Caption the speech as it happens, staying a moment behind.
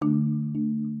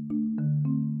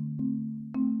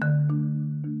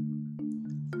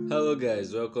Hello,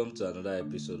 guys, welcome to another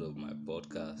episode of my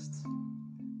podcast.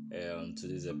 On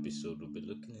today's episode, we'll be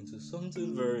looking into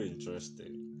something very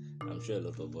interesting. I'm sure a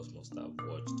lot of us must have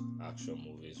watched action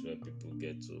movies where people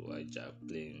get to hijack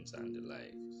planes and the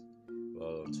likes.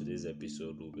 Well, on today's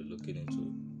episode, we'll be looking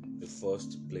into the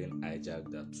first plane hijack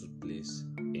that took place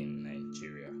in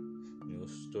Nigeria.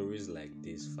 Stories like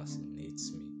this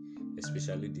fascinates me,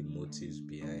 especially the motives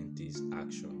behind these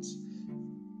actions.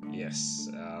 Yes,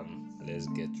 let's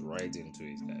get right into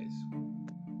it, guys.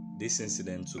 This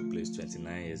incident took place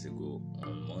 29 years ago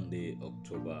on Monday,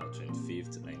 October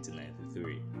 25th,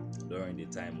 1993, during the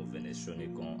time of Ernest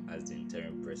Shonekan as the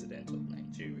interim president of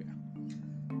Nigeria.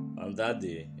 On that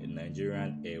day, a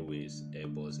Nigerian Airways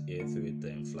Airbus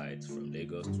A310 flight from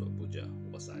Lagos to Abuja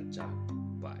was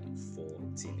hijacked by 4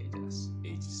 teenagers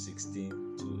aged 16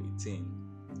 to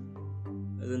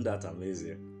 18. Isn't that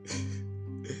amazing?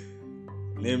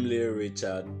 Namely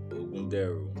Richard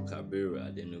Ogunderu, Kabiru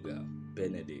Adenuga,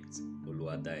 Benedict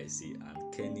Oluwadaisi,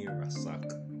 and Kenny Rasak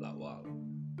Lawal.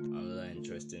 Another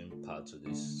interesting part to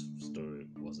this story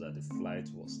was that the flight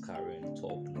was carrying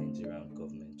top Nigerian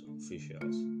government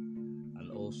officials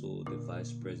and also the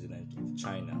vice president of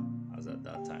China as at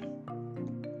that time.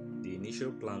 The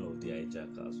initial plan of the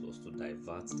hijackers was to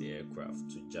divert the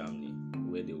aircraft to Germany,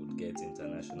 where they would get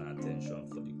international attention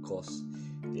for the cause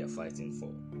they are fighting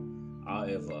for.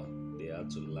 However, they had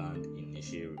to land in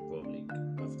Niger Republic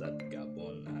after the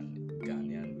Gabon and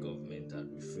Ghanaian government had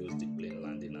refused the plane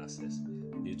landing access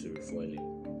due to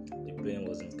refueling. The plane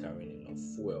wasn't carrying enough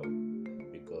fuel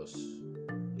because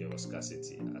there was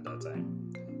scarcity at that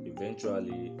time.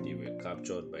 Eventually, they were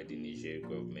captured by the Niger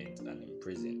government and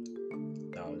imprisoned.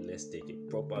 Now, let's take a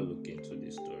proper look into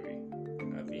this story.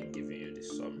 I've been giving you the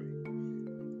summary.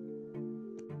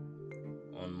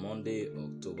 On Monday,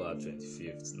 October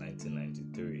 25th,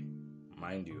 1993,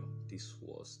 mind you, this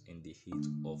was in the heat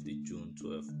of the June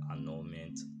 12th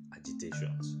annulment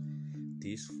agitations.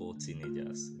 These 4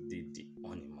 teenagers did the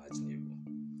unimaginable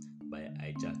by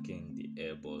hijacking the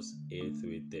Airbus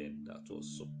A310 that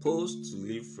was supposed to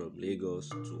leave from Lagos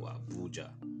to Abuja.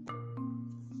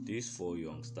 These 4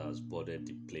 youngsters boarded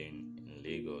the plane in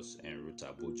Lagos en route to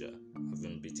Abuja,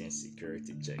 having beaten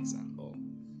security checks and all.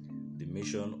 The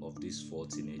mission of these 4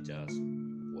 teenagers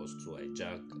was to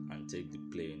hijack and take the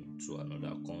plane to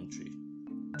another country,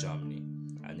 Germany,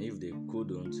 and if they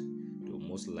couldn't, they would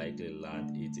most likely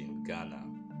land it in Ghana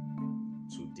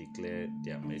to declare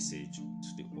their message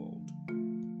to the world.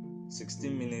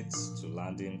 16 minutes to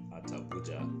landing at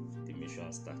Abuja, the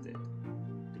mission started.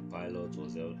 The pilot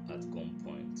was held at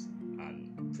gunpoint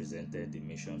and presented the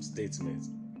mission statement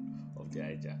of the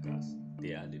hijackers. They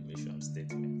had the mission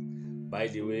statement. By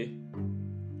the way,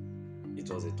 it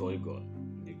was a toy gun.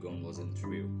 The gun wasn't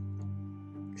real.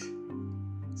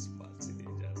 Smart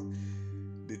teenagers.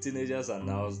 The teenagers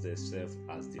announced themselves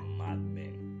as the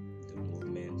Madmen, the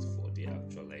movement for the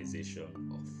actualization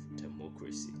of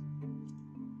democracy.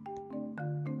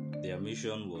 Their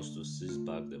mission was to seize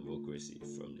back democracy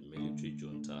from the military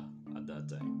junta at that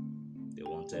time. They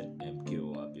wanted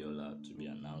MKO Abiola to be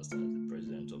announced as the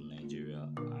president of Nigeria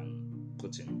and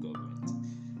put in government.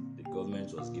 The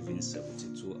government was given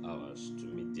 72 hours to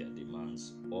meet their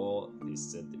demands, or they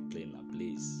set the plane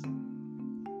ablaze.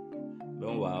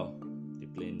 Meanwhile, the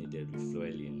plane needed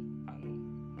refueling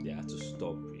and they had to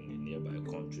stop in a nearby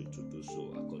country to do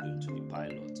so, according to the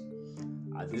pilot.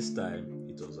 At this time,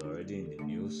 it was already in the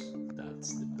news that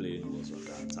the plane was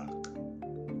under attack.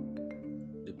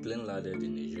 The plane landed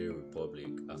in Niger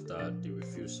Republic after the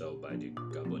refusal by the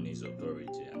Gabonese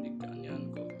authority and the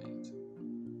Ghanaian government.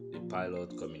 The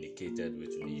pilot communicated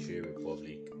with Niger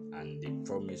Republic and they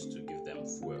promised to give them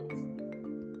fuel.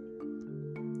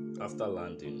 After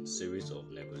landing, a series of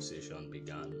negotiations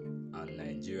began and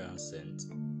Nigerians sent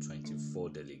 24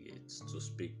 delegates to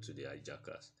speak to the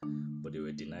hijackers, but they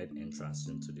were denied entrance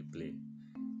into the plane.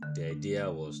 The idea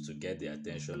was to get the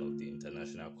attention of the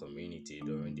international community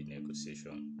during the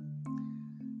negotiation.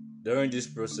 During this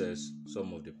process,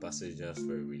 some of the passengers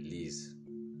were released,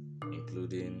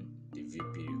 including the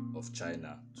VP of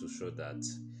China, to show that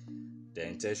their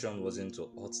intention wasn't to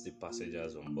hurt the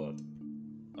passengers on board.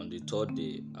 On the 3rd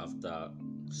day, after a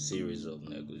series of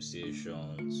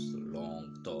negotiations,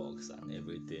 long talks and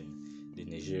everything, the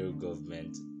Nigerian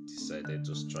government decided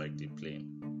to strike the plane,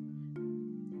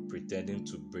 pretending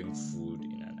to bring food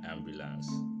in an ambulance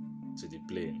to the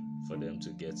plane for them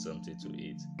to get something to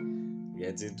eat.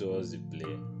 Getting towards the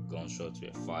plane, gunshots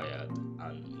were fired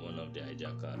and one of the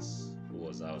hijackers, who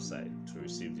was outside to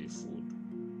receive the food,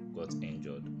 got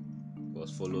injured. He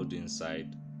was followed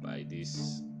inside by the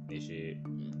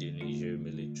Niger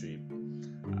military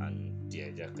and the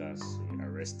hijackers were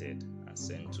arrested and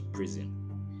sent to prison,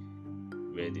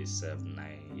 where they served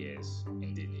 9 years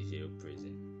in the Niger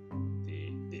prison.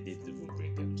 They didn't even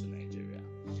bring them to Nigeria.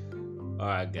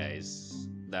 Alright, guys,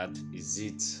 that is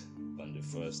it on the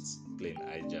first plane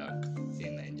hijack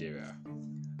in Nigeria.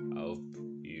 I hope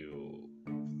you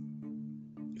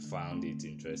found it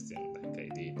interesting like I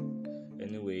did.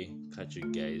 Anyway, catch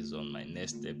you guys on my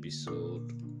next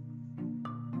episode.